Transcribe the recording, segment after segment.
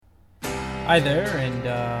Hi there, and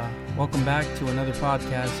welcome back to another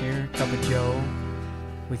podcast here, Cup of Joe,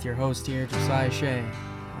 with your host here, Josiah Shea.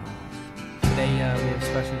 Today we have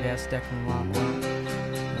special guest Declan Rockwell,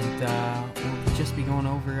 and we'll just be going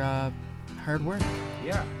over hard work.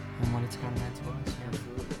 Yeah. And what it's kind of meant to us.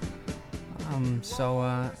 Absolutely. So,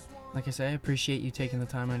 like I say, I appreciate you taking the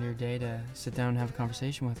time out of your day to sit down and have a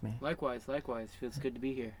conversation with me. Likewise. Feels good to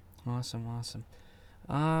be here. Awesome.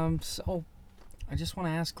 So I just want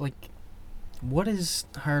to ask, what is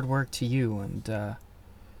hard work to you? And,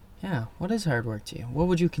 what is hard work to you? What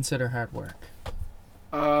would you consider hard work?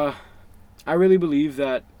 I really believe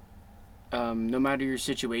that no matter your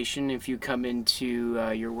situation, if you come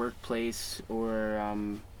into your workplace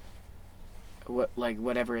or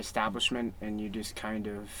whatever establishment, and you just kind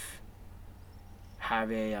of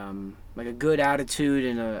have a good attitude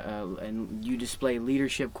and you display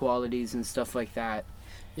leadership qualities and stuff like that.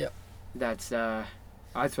 Yep. That's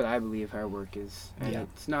what I believe hard work is. And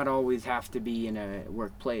it's not always have to be in a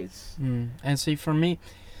workplace. And for me,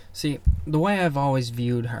 the way I've always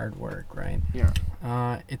viewed hard work, right?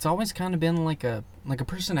 Yeah. It's always kind of been like a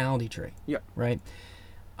personality trait. Yeah. Right?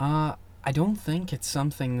 I don't think it's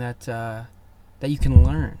something that you can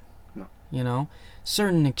learn. No. You know?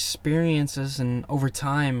 Certain experiences and over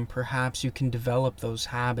time, perhaps you can develop those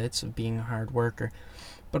habits of being a hard worker.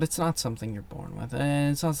 But it's not something you're born with,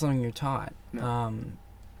 and it's not something you're taught. No.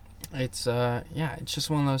 It's just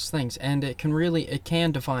one of those things, and it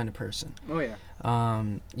can define a person. Oh yeah.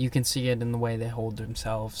 You can see it in the way they hold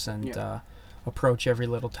themselves and approach every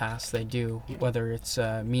little task they do, whether it's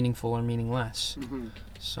meaningful or meaningless. Mm-hmm.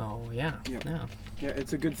 So yeah. Yeah,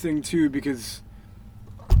 it's a good thing too, because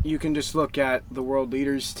you can just look at the world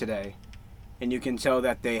leaders today, and you can tell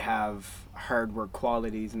that they have hard work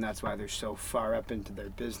qualities, and that's why they're so far up into their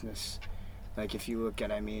business. Like if you look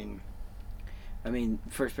at, I mean,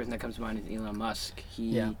 first person that comes to mind is Elon Musk.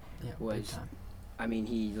 He was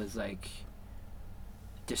like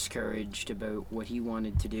discouraged about what he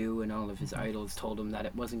wanted to do, and all of his idols told him that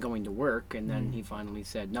it wasn't going to work, and then he finally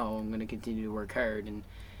said, no, I'm going to continue to work hard. And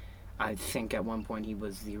I think at one point he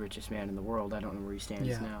was the richest man in the world. I don't know where he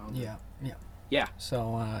stands now. Yeah.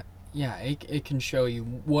 So it can show you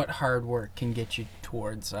what hard work can get you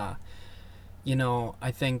towards. I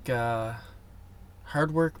think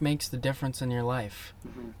hard work makes the difference in your life.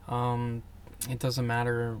 Mm-hmm. It doesn't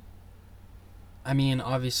matter. I mean,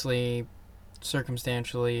 obviously,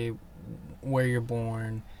 circumstantially, where you're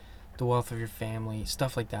born, the wealth of your family,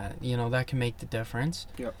 stuff like that. That can make the difference.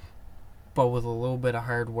 Yep. But with a little bit of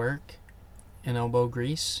hard work and elbow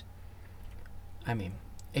grease, it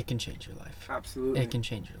can change your life. Absolutely. It can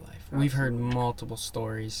change your life. Absolutely. We've heard multiple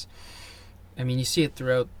stories. You see it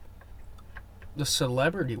throughout the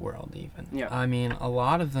celebrity world even. Yeah. A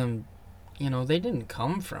lot of them, they didn't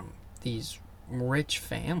come from these rich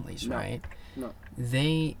families, right? No.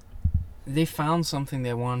 They found something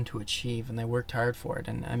they wanted to achieve, and they worked hard for it.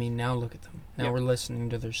 And, now look at them. Now we're listening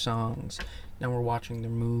to their songs. Now we're watching their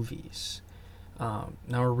movies. Now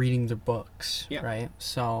we're reading their books, right?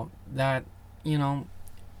 So that,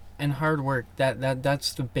 and hard work,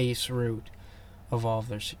 that's the base root of all of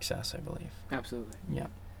their success, I believe. Absolutely. Yeah.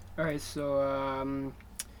 All right, so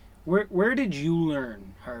where did you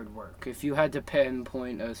learn hard work, if you had to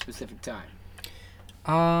pinpoint a specific time?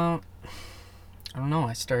 I don't know.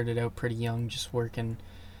 I started out pretty young, just working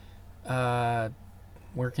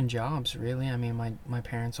jobs, really. My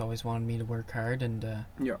parents always wanted me to work hard, and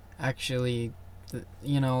actually,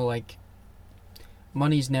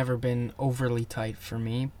 money's never been overly tight for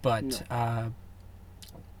me, but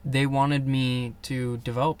they wanted me to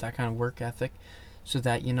develop that kind of work ethic so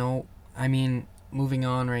that, moving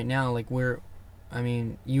on right now,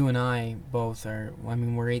 you and I both are,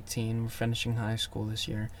 we're 18, we're finishing high school this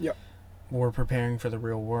year. Yep. We're preparing for the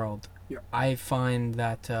real world. Yep. I find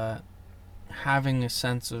that having a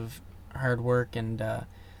sense of hard work and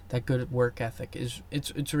that good work ethic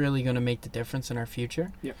it's really going to make the difference in our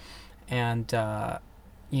future. Yep. And I'm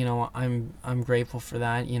grateful for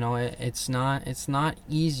that. It's not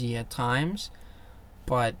easy at times,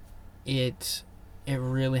 but it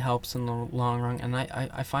really helps in the long run, and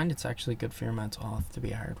I find it's actually good for your mental health to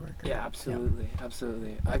be a hard worker. Yeah, absolutely.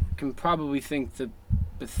 I can probably think that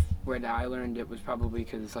where I learned it was probably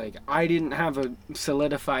because I didn't have a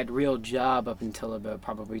solidified real job up until about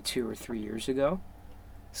probably 2 or 3 years ago.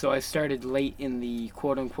 So I started late in the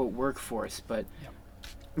quote-unquote workforce, but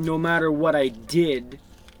no matter what I did,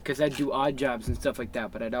 because I'd do odd jobs and stuff like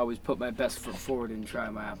that, but I'd always put my best foot forward and try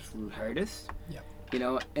my absolute hardest.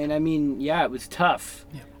 And it was tough.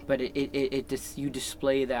 But you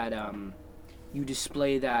display that you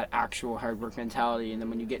display that actual hard work mentality, and then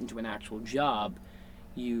when you get into an actual job,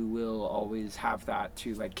 you will always have that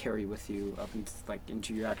to like carry with you up into, like,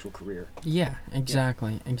 into your actual career. Yeah,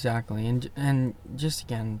 exactly, exactly. And just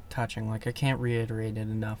again touching, like, I can't reiterate it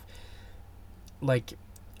enough. Like,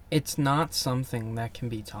 it's not something that can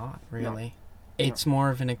be taught, really. No. It's more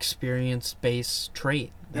of an experience-based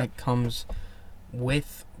trait that comes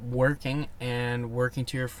with working and working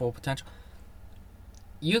to your full potential.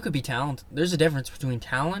 You could be talented. There's a difference between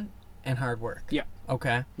talent and hard work. Yeah.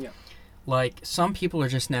 Okay? Yeah. Like, some people are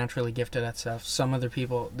just naturally gifted at stuff. Some other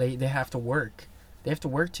people, they have to work. They have to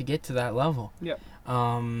work to get to that level. Yeah.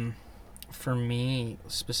 For me,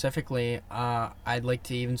 specifically, I'd like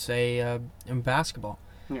to even say in basketball.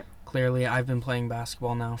 Yeah. Clearly, I've been playing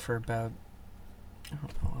basketball now for about, I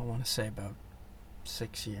don't know, I want to say about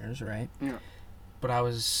 6 years, right? Yeah. But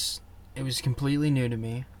it was completely new to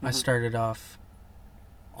me. Mm-hmm. I started off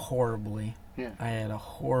horribly. Yeah. I had a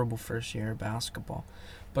horrible first year of basketball.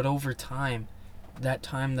 But over time, that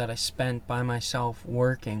time that I spent by myself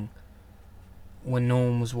working when no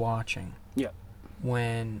one was watching, to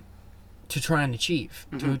try and achieve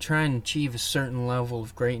a certain level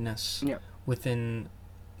of greatness within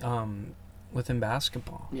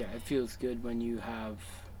basketball. Yeah, it feels good when you have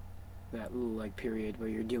that little like period where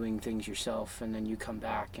you're doing things yourself, and then you come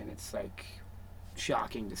back and it's like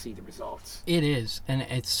shocking to see the results. It is, and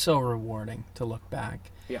it's so rewarding to look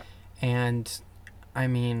back. Yeah. And I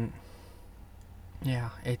mean,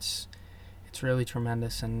 yeah, it's really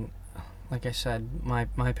tremendous, and like I said, my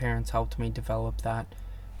parents helped me develop that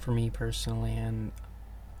for me personally, and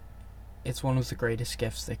it's one of the greatest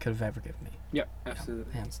gifts they could have ever given me. Yeah,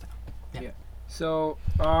 absolutely. Hands down. Yeah. So,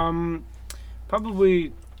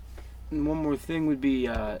 probably one more thing would be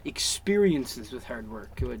experiences with hard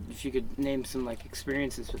work. If you could name some like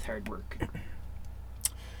experiences with hard work.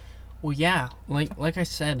 Well, yeah, like I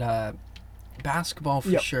said, basketball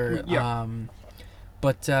for sure. Yeah.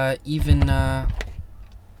 But even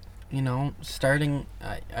starting,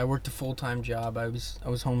 I worked a full-time job. I was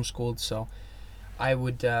homeschooled, so I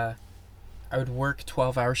would work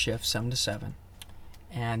 12-hour shifts, 7 to 7,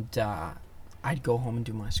 and I'd go home and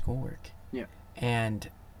do my schoolwork. Yeah. And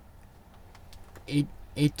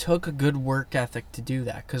it took a good work ethic to do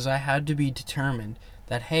that, because I had to be determined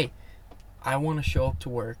that, hey, I want to show up to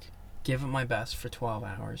work, give it my best for 12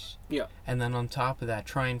 hours. Yeah. And then on top of that,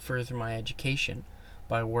 try and further my education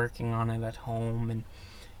by working on it at home. And,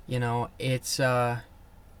 it's,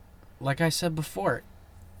 like I said before,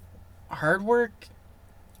 hard work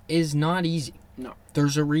is not easy. No.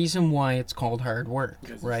 There's a reason why it's called hard work,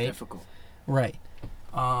 Because right? it's difficult. Right.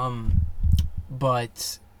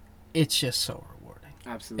 But it's just so rewarding.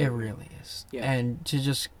 Absolutely. It really is. Yeah. And to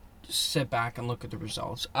just sit back and look at the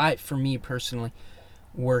results. For me personally,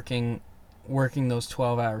 working those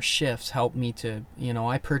 12-hour shifts helped me to,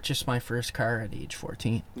 I purchased my first car at age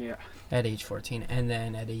 14. Yeah. At age 14. And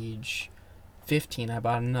then at age 15, I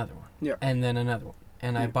bought another one. Yeah. And then another one.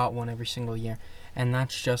 And I bought one every single year. And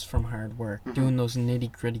that's just from hard work. Mm-hmm. Doing those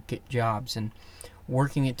nitty-gritty jobs and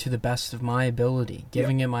working it to the best of my ability.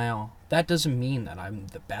 Giving it my all. That doesn't mean that I'm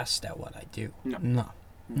the best at what I do. No.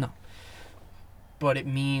 But it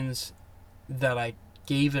means that I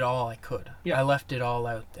gave it all I could. Yeah. I left it all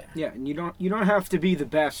out there. Yeah, and you don't have to be the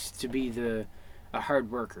best to be a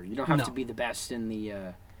hard worker. You don't have No. to be the best in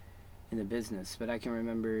the business. But I can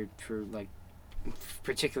remember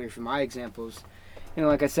particularly for my examples,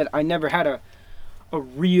 like I said, I never had a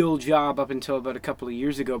real job up until about a couple of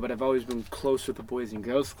years ago, but I've always been close with the Boys and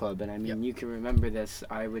Girls Club, and I mean, you can remember this.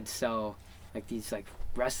 I would sell like these like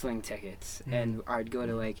wrestling tickets, and I'd go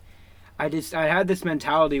to I had this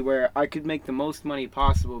mentality where I could make the most money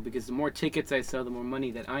possible, because the more tickets I sell, the more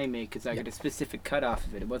money that I make, because I get a specific cut off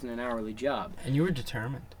of it. It wasn't an hourly job. And you were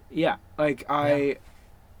determined. Yeah, I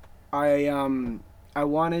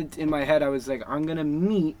wanted, in my head, I was like, I'm going to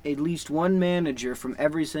meet at least one manager from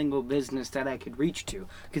every single business that I could reach to,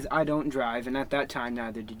 because I don't drive, and at that time,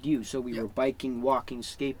 neither did you. So we were biking, walking,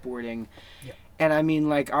 skateboarding, and I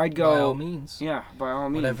mean, I'd go... By all means. Yeah, by all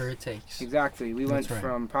means. Whatever it takes. Exactly. We went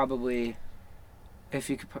from probably, if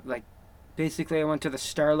you could, basically I went to the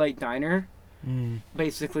Starlight Diner,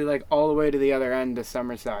 basically, all the way to the other end of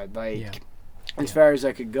Summerside, as far as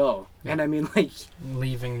I could go. Yeah. And I mean,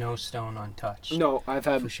 leaving no stone untouched. No, I've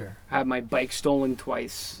had... For sure. Had my bike stolen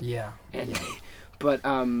twice. Yeah. And, but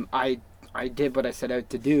I did what I set out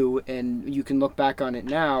to do, and you can look back on it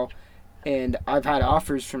now, and I've had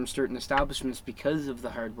offers from certain establishments because of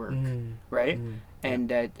the hard work, right? And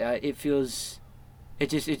that it feels...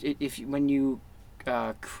 when you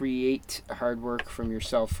create hard work from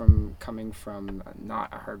yourself from coming from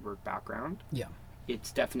not a hard work background, Yeah.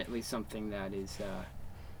 it's definitely something that is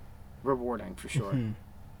rewarding for sure. Mhm.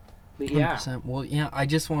 But yeah, 100%. Well, yeah, I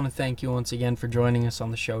just want to thank you once again for joining us on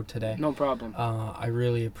the show today. no problem. I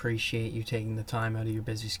really appreciate you taking the time out of your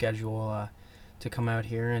busy schedule to come out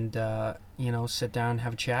here and, sit down and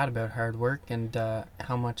have a chat about hard work and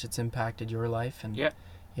how much it's impacted your life. And Yeah.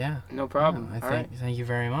 Yeah. No problem. Thank you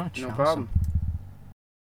very much. No Awesome. problem.